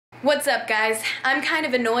What's up, guys? I'm kind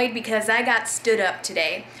of annoyed because I got stood up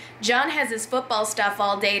today. John has his football stuff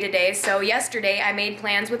all day today, so yesterday I made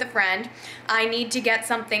plans with a friend. I need to get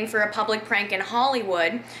something for a public prank in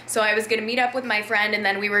Hollywood, so I was going to meet up with my friend and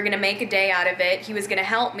then we were going to make a day out of it. He was going to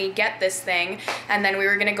help me get this thing, and then we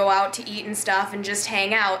were going to go out to eat and stuff and just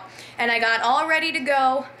hang out. And I got all ready to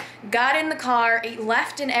go, got in the car,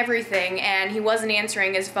 left and everything, and he wasn't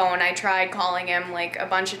answering his phone. I tried calling him like a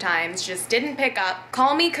bunch of times, just didn't pick up.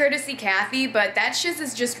 Call me courtesy Kathy, but that shit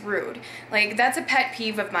is just rude. Like, that's a pet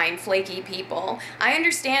peeve of mine, flaky people. I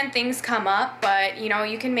understand things come up, but you know,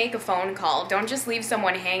 you can make a phone call. Don't just leave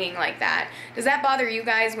someone hanging like that. Does that bother you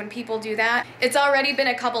guys when people do that? It's already been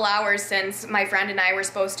a couple hours since my friend and I were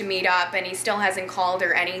supposed to meet up, and he still hasn't called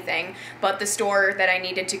or anything, but the store that I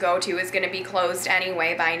needed to go to is going to be closed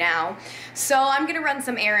anyway by now. So I'm going to run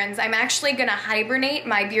some errands. I'm actually going to hibernate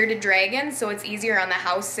my bearded dragon so it's easier on the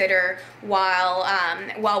house sitter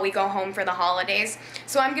while we go home for the holidays.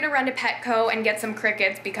 So I'm going to run to Petco and get some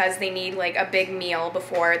crickets because they need like a big meal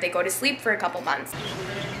before they go to sleep for a couple months.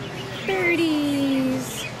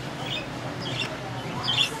 Birdies!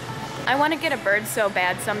 I want to get a bird so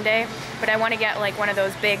bad someday, but I want to get like one of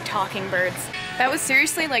those big talking birds. That was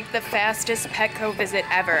seriously like the fastest Petco visit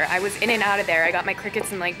ever. I was in and out of there. I got my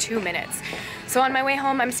crickets in like 2 minutes. So on my way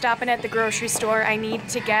home, I'm stopping at the grocery store. I need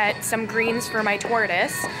to get some greens for my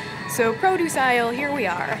tortoise. So produce aisle, here we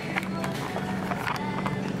are.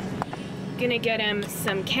 Gonna get him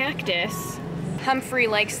some cactus. Humphrey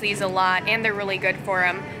likes these a lot, and they're really good for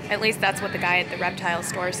him. At least that's what the guy at the reptile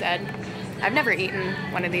store said. I've never eaten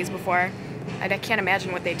one of these before. I can't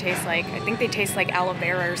imagine what they taste like. I think they taste like aloe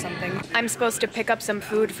vera or something. I'm supposed to pick up some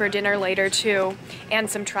food for dinner later too, and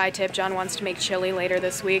some tri-tip. John wants to make chili later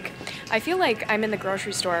this week. I feel like I'm in the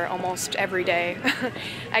grocery store almost every day.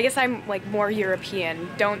 I guess I'm like more European.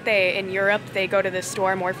 Don't they, in Europe, they go to the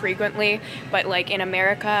store more frequently, but like in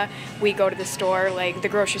America, we go to the store, like the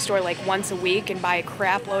grocery store, like once a week and buy a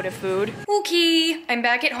crap load of food. Okay, I'm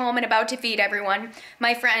back at home and about to feed everyone.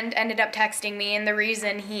 My friend ended up texting me, and the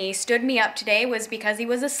reason he stood me up today was because he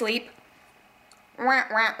was asleep.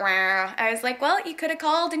 I was like, well, you could have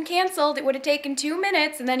called and canceled. It would have taken 2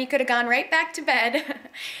 minutes and then you could have gone right back to bed.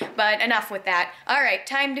 But enough with that. All right,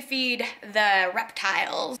 time to feed the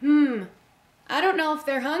reptiles. I don't know if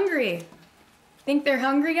they're hungry. Think they're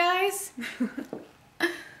hungry, guys?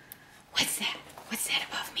 What's that? What's that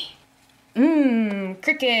above me?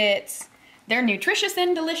 Crickets. They're nutritious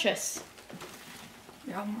and delicious.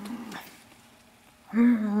 Yum.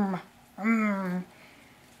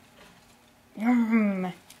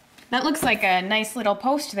 That looks like a nice little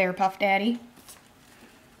post there, Puff Daddy.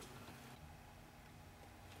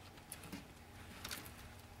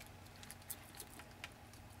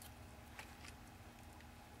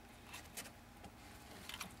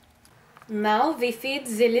 Now we feed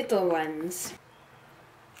the little ones.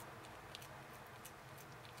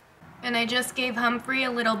 And I just gave Humphrey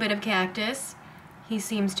a little bit of cactus. He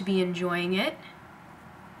seems to be enjoying it.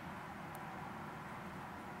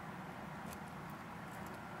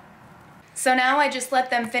 So now I just let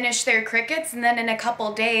them finish their crickets, and then in a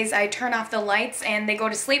couple days I turn off the lights and they go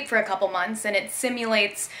to sleep for a couple months, and it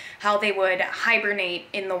simulates how they would hibernate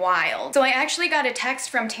in the wild. So I actually got a text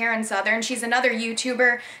from Taryn Southern. She's another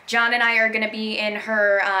YouTuber. John and I are going to be in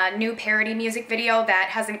her new parody music video that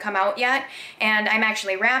hasn't come out yet, and I'm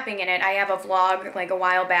actually rapping in it. I have a vlog like a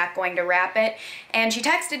while back going to rap it, and she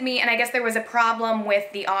texted me, and I guess there was a problem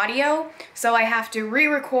with the audio, so I have to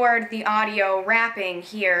re-record the audio rapping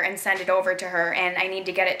here and send it over to her, and I need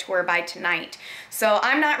to get it to her by tonight. So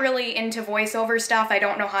I'm not really into voiceover stuff. I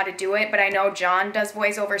don't know how to do it, but I know John does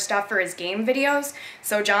voiceover stuff for his game videos,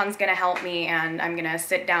 so John's gonna help me, and I'm gonna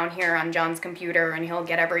sit down here on John's computer and he'll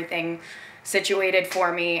get everything situated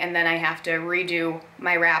for me, and then I have to redo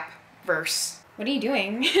my rap verse. What are you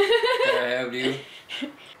doing? I have you.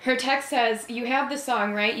 Her text says, you have the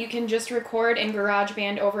song, right? You can just record in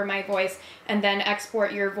GarageBand over my voice and then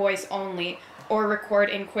export your voice only, or record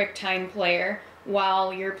in QuickTime Player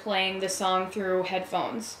while you're playing the song through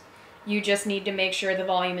headphones. You just need to make sure the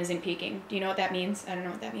volume isn't peaking. Do you know what that means? I don't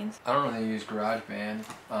know what that means. I don't know how to use GarageBand.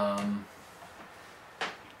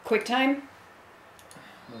 QuickTime?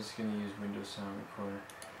 I was gonna use Windows Sound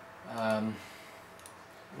Recorder.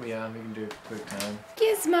 Well, yeah, we can do QuickTime.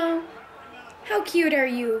 Gizmo, how cute are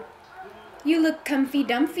you? You look comfy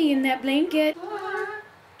dumpy in that blanket.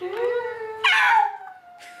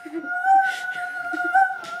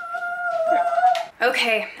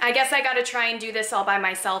 Okay, I guess I gotta try and do this all by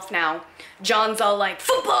myself now. John's all like,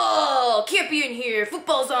 football! Can't be in here,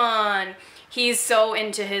 football's on! He's so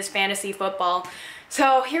into his fantasy football.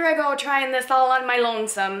 So here I go trying this all on my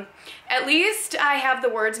lonesome. At least I have the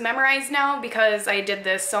words memorized now because I did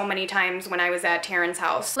this so many times when I was at Taryn's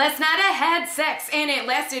house. Last night I had sex and it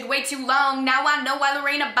lasted way too long. Now I know why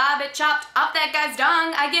Lorena Bobbitt chopped off that guy's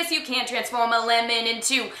dong. I guess you can't transform a lemon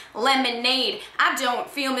into lemonade. I don't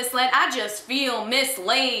feel misled, I just feel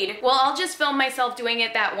mislaid. Well, I'll just film myself doing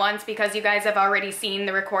it that once because you guys have already seen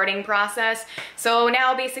the recording process. So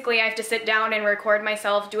now basically I have to sit down and record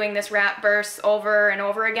myself doing this rap verse over and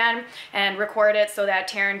over again and record it so that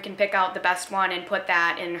Taryn can pick out the best one and put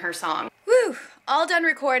that in her song. Whew, all done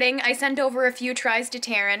recording. I sent over a few tries to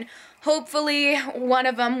Taryn. Hopefully one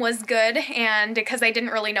of them was good, and because I didn't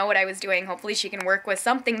really know what I was doing, hopefully she can work with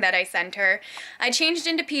something that I sent her. I changed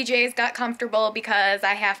into PJs, got comfortable because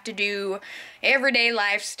I have to do everyday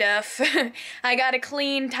life stuff. I gotta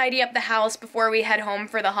clean, tidy up the house before we head home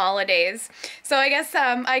for the holidays. So I guess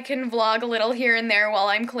I can vlog a little here and there while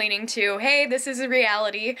I'm cleaning too. Hey, this is a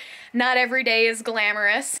reality. Not every day is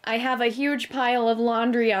glamorous. I have a huge pile of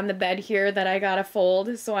laundry on the bed here that I gotta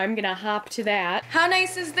fold, so I'm gonna hop to that. How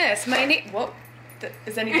nice is this? Whoa,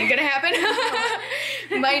 is anything gonna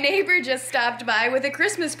happen? My neighbor just stopped by with a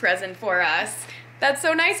Christmas present for us. That's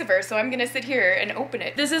so nice of her, so I'm gonna sit here and open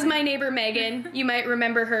it. This is my neighbor Megan. You might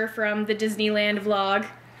remember her from the Disneyland vlog.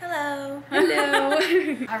 Hello. Hello.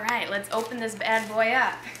 All right, let's open this bad boy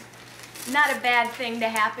up. Not a bad thing to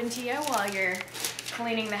happen to you while you're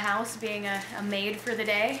cleaning the house, being a maid for the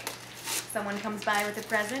day. Someone comes by with a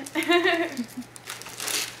present.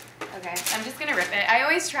 Okay, I'm just gonna rip it. I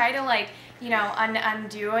always try to, like, you know,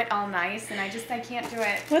 undo it all nice, and I can't do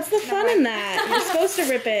it. What's the fun in that? You're supposed to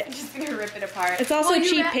rip it. I'm just gonna rip it apart. It's also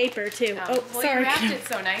cheap paper, too. Oh, well, sorry. you wrapped it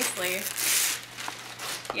so nicely.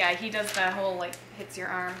 Yeah, he does the whole, like, hits your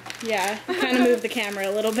arm. Yeah, kind of move the camera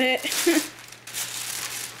a little bit.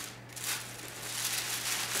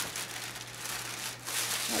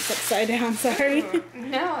 That's upside down, sorry. Ooh.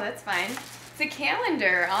 No, that's fine. It's a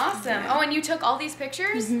calendar. Awesome. Yeah. Oh, and you took all these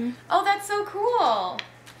pictures? Mm-hmm. Oh, that's so cool.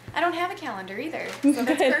 I don't have a calendar either, so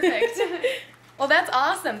that's perfect. Well, that's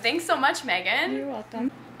awesome. Thanks so much, Megan. You're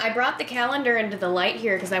welcome. I brought the calendar into the light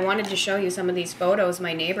here because I wanted to show you some of these photos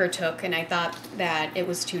my neighbor took, and I thought that it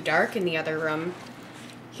was too dark in the other room.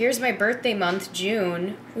 Here's my birthday month,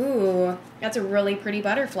 June. Ooh, that's a really pretty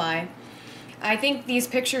butterfly. I think these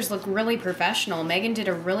pictures look really professional. Megan did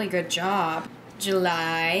a really good job.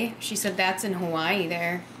 July. She said that's in Hawaii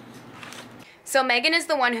there. So Megan is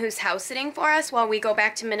the one who's house sitting for us while we go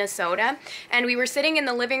back to Minnesota, and we were sitting in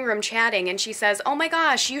the living room chatting, and she says, "Oh my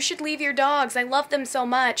gosh, you should leave your dogs. I love them so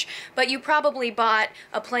much, but you probably bought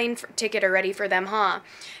a plane ticket already for them, huh?"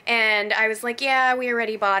 And I was like, "Yeah, we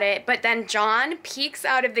already bought it." But then John peeks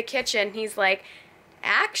out of the kitchen. He's like,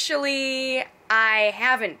 "Actually, I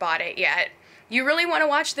haven't bought it yet. You really want to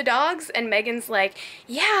watch the dogs?" And Megan's like,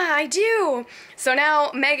 "Yeah, I do." So now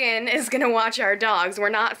Megan is going to watch our dogs. We're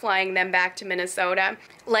not flying them back to Minnesota.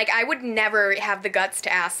 Like, I would never have the guts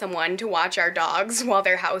to ask someone to watch our dogs while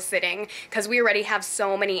they're house sitting because we already have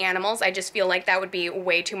so many animals. I just feel like that would be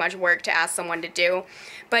way too much work to ask someone to do.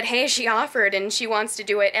 But hey, she offered and she wants to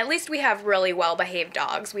do it. At least we have really well-behaved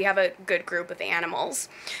dogs. We have a good group of animals.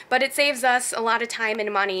 But it saves us a lot of time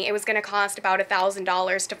and money. It was going to cost about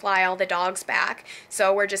 $1,000 to fly all the dogs back.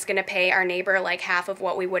 So we're just going to pay our neighbor like half of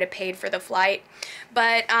what we would have paid for the flight.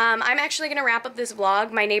 But I'm actually going to wrap up this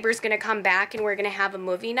vlog. My neighbor's going to come back and we're going to have a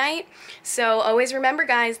movie night. So always remember,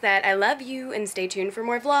 guys, that I love you and stay tuned for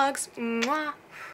more vlogs. Mwah!